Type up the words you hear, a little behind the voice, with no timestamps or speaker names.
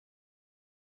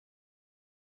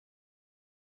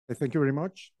Thank you very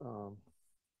much. So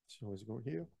let's go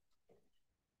here.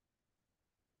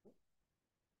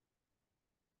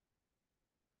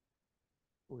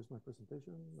 Where's my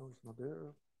presentation? No, it's not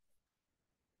there.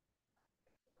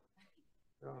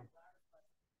 Yeah.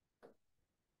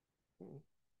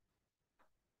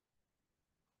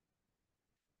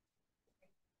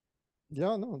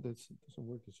 Yeah, no, that doesn't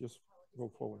work. It's just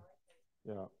go forward.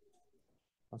 Yeah.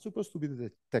 I'm supposed to be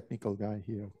the technical guy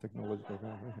here, technological guy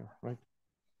right here, right?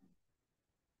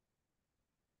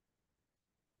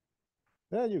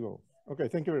 There you go. Okay,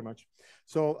 thank you very much.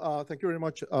 So thank you very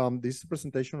much. This is a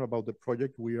presentation about the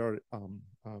project we are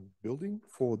building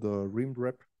for the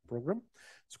RIMReP program.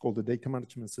 It's called the Data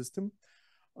Management System.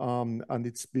 And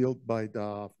it's built by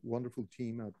the wonderful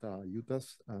team at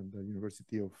UTAS and the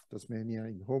University of Tasmania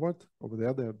in Hobart. Over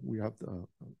there we have the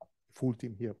full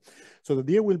team here. So the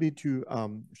idea will be to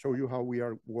show you how we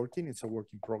are working. It's a work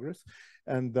in progress.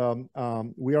 And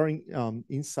we are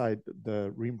inside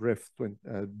the RIMReP,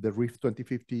 the REEF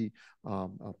 2050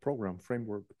 program,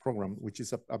 framework program, which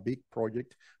is a big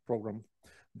program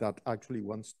that actually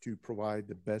wants to provide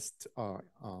the best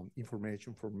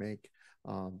information for make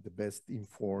the best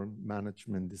informed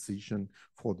management decision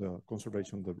for the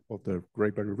conservation of the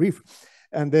Great Barrier Reef.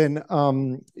 And then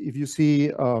if you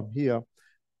see here,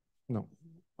 no.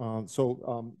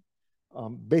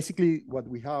 Basically, what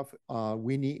we have,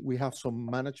 we have some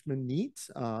management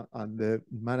needs, and the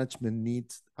management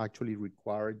needs actually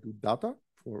require good data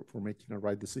for making the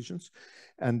right decisions.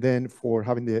 And then for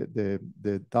having the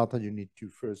data, you need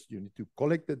to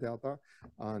collect the data,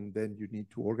 and then you need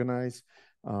to organize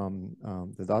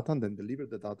the data and then deliver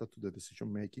the data to the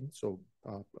decision making, so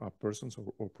persons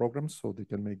or programs, so they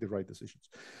can make the right decisions.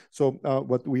 So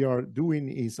what we are doing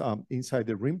is inside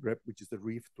the RIMReP, which is the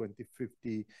REEF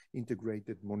 2050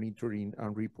 Integrated Monitoring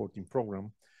and Reporting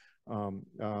Program.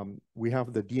 We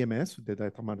have the DMS, the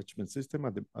Data Management System,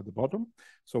 at the bottom.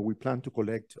 So we plan to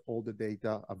collect all the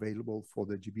data available for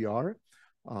the GBR,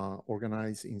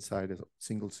 organize inside a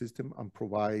single system, and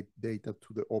provide data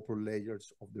to the upper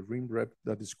layers of the RIMReP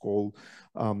that is called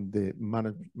the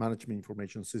Management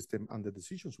Information System and the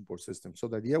Decision Support System. So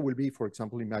the idea will be, for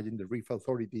example, imagine the Reef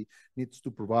Authority needs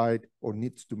to provide or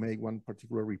needs to make one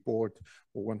particular report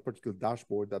or one particular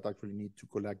dashboard that actually need to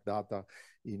collect data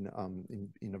in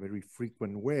a very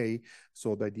frequent way.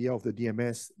 So the idea of the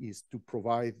DMS is to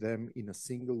provide them in a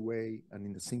single way and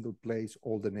in a single place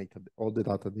all the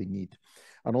data they need.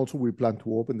 And also we plan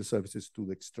to open the services to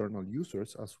the external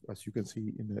users, as you can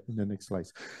see in the next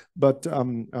slides. But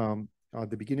at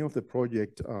the beginning of the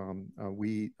project,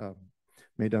 we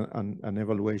made an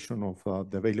evaluation of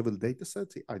the available data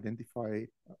sets. Identify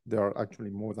there are actually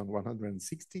more than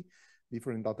 160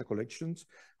 different data collections.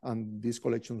 And these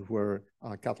collections were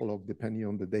cataloged depending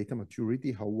on the data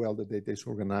maturity, how well the data is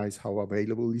organized, how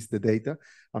available is the data,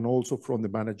 and also from the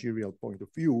managerial point of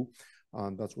view.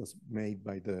 And that was made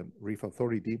by the Reef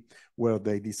Authority, where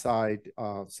they decide,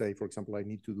 say, for example, I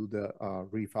need to do the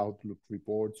Reef Outlook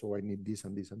report, so I need this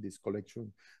and this and this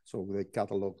collection. So they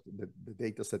catalog the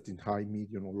data set in high,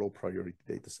 medium, or low priority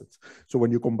data sets. So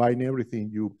when you combine everything,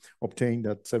 you obtain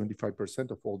that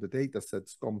 75% of all the data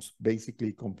sets comes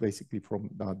basically from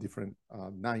different,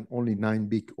 only 9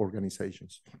 big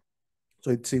organizations.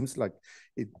 So it seems like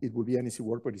it would be an easy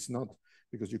work, but it's not,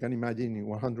 because you can imagine in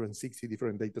 160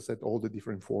 different data sets, all the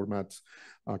different formats,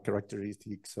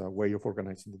 characteristics, way of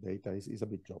organizing the data is a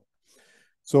big job.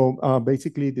 So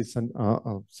basically, this is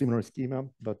a similar schema,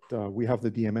 but we have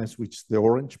the DMS, which is the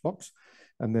orange box,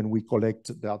 and then we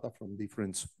collect data from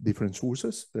different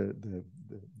sources, the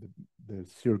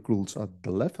circles at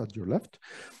your left,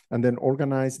 and then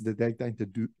organize the data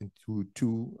into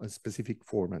two specific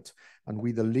formats. And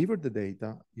we deliver the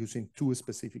data using 2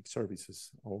 specific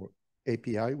services, or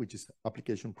API, which is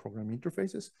application program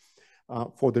interfaces,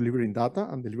 for delivering data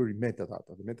and delivering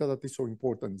metadata. The metadata is so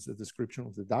important. It's the description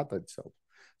of the data itself.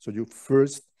 So you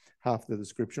first have the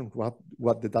description of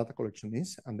what the data collection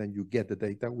is, and then you get the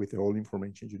data with all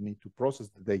information you need to process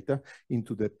the data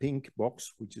into the pink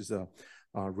box, which is a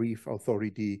Reef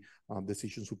Authority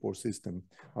decision support system.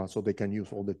 So they can use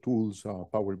all the tools,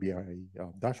 Power BI,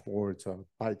 dashboards,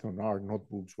 Python, R,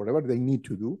 notebooks, whatever they need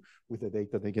to do with the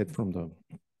data they get from the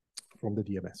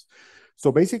DMS.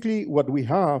 So basically what we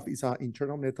have is our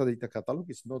internal metadata catalog.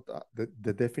 It's not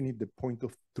the point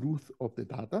of truth of the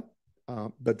data,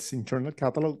 but it's internal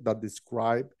catalog that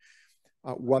describe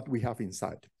what we have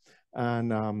inside. And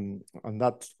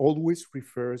that always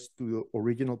refers to the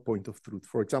original point of truth.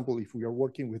 For example, if we are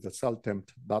working with a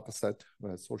cell-temp data set,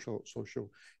 a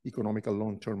socio-economical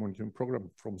long-term monitoring program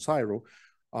from CSIRO,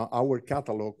 our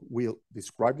catalog will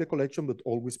describe the collection, but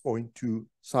always point to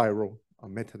Xyro, a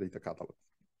metadata catalog.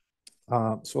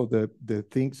 So the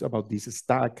things about this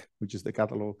stack, which is the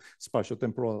catalog,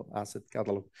 spatial-temporal asset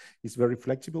catalog, is very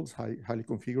flexible, it's highly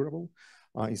configurable,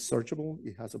 it's searchable,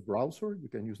 it has a browser, you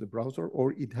can use the browser,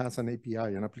 or it has an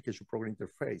API, an application program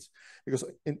interface. Because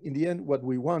in the end, what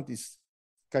we want is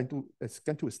kind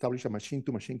to establish a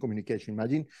machine-to-machine communication.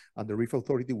 Imagine at the Reef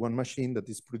Authority, one machine that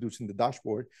is producing the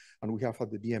dashboard, and we have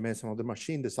at the DMS another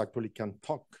machine that actually can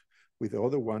talk with the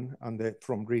other one, and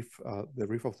from the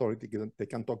Reef Authority, they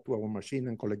can talk to our machine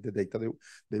and collect the data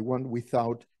they want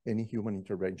without any human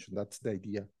intervention. That's the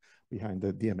idea behind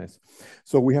the DMS.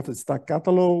 So we have a stack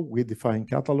catalog, we define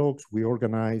catalogs, we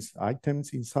organize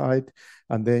items inside,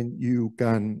 and then you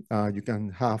can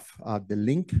have the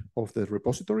link of the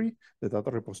repository, the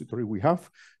data repository we have.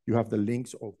 You have the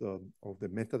links of the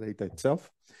metadata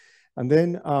itself. And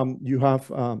then you have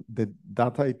the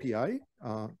data API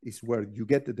is where you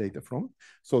get the data from.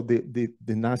 So the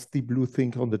nasty blue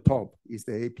thing on the top is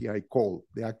the API call.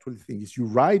 The actual thing is you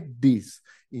write this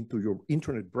into your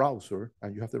internet browser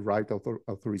and you have the right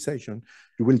authorization,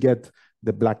 you will get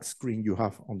the black screen you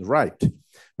have on the right.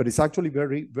 But it's actually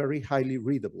very, very highly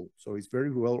readable. So it's very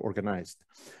well organized.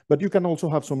 But you can also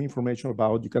have some information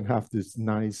about, you can have this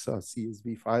nice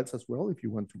CSV files as well if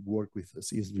you want to work with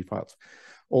CSV files.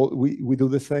 We do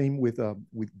the same with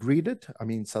gridded, I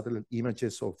mean, satellite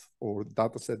images or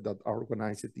data set that are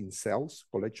organized in cells,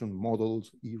 collection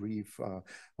models, eReef,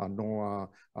 NOAA,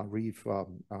 Reef,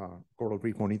 Coral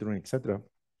Reef Monitoring, etc.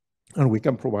 And we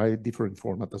can provide different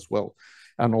format as well.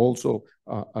 And also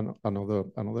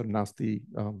another nasty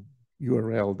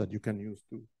URL that you can use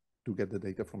to get the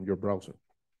data from your browser.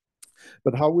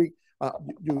 But how we,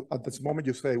 at this moment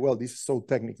you say, well, this is so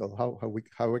technical,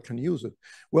 how I can use it?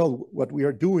 Well, what we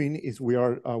are doing is we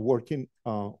are working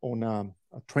on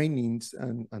trainings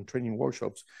and training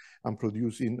workshops and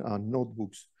producing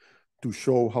notebooks to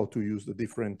show how to use the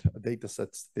different data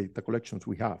sets, data collections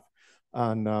we have.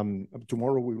 And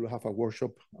tomorrow we will have a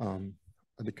workshop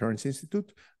at the Currents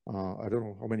Institute. I don't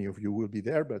know how many of you will be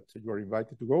there, but you are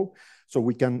invited to go. So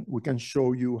we can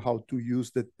show you how to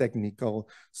use the technical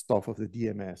stuff of the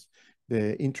DMS.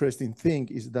 The interesting thing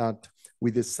is that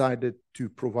we decided to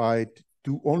provide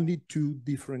only two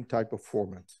different type of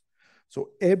formats.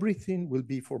 So everything will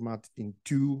be formatted in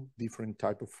two different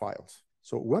type of files.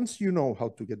 So once you know how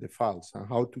to get the files and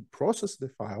how to process the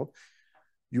file,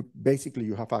 you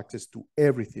have access to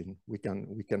everything we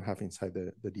can have inside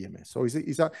the DMS. So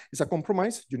it's a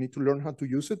compromise. You need to learn how to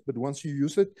use it, but once you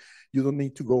use it, you don't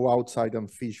need to go outside and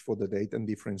fish for the data and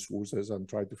different sources and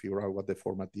try to figure out what the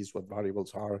format is, what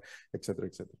variables are, et cetera,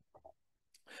 et cetera.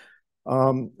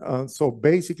 So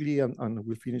basically, and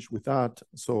we'll finish with that.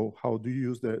 So how do you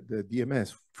use the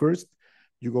DMS? First,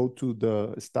 you go to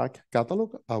the stack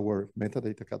catalog, our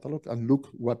metadata catalog, and look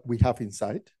what we have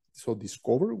inside. So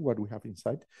discover what we have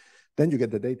inside. Then you get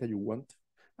the data you want.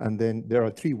 And then there are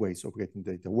three ways of getting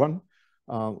data. One,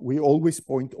 we always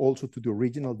point also to the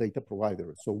original data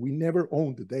provider. So we never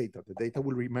own the data. The data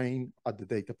will remain at the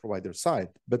data provider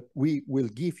side, but we will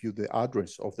give you the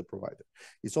address of the provider.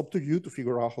 It's up to you to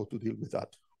figure out how to deal with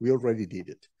that. We already did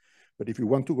it. But if you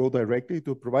want to go directly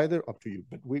to a provider, up to you.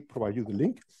 But we provide you the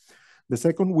link. The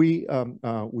second, we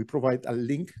provide a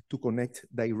link to connect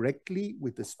directly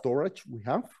with the storage we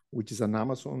have, which is an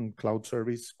Amazon cloud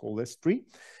service called S3.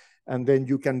 And then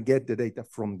you can get the data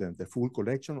from them, the full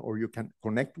collection, or you can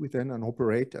connect with them and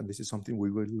operate. And this is something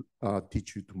we will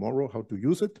teach you tomorrow, how to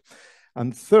use it.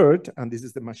 And third, and this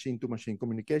is the machine-to-machine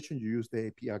communication, you use the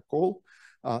API call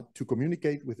to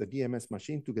communicate with the DMS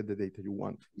machine to get the data you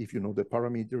want. If you know the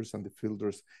parameters and the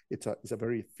filters, it's a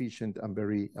very efficient and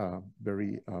very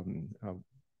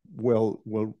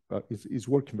it's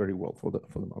working very well for the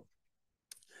model.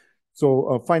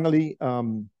 So finally,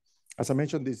 as I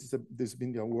mentioned, this has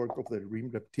been the work of the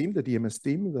RIMReP team, the DMS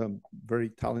team, the very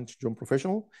talented young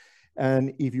professional.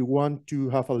 And if you want to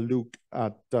have a look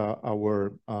at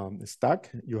our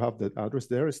stack, you have the address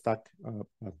there, stack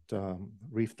at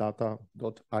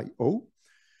reefdata.io.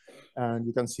 And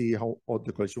you can see all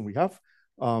the collection we have.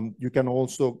 You can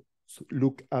also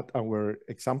look at our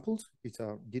examples. It's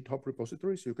a GitHub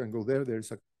repository, so you can go there.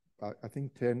 There's I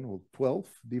think 10 or 12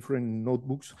 different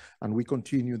notebooks, and we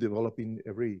continue developing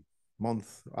every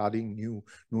month, adding new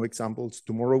examples.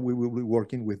 Tomorrow we will be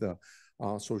working with a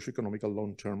socio-economical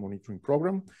long-term monitoring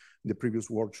program. In the previous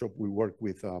workshop, we worked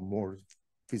with more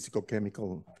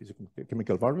physical-chemical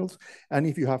variables. And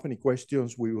if you have any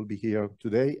questions, we will be here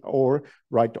today, or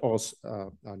write us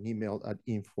an email at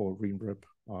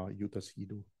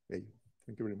info@rimrep.utah.edu.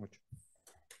 Thank you very much.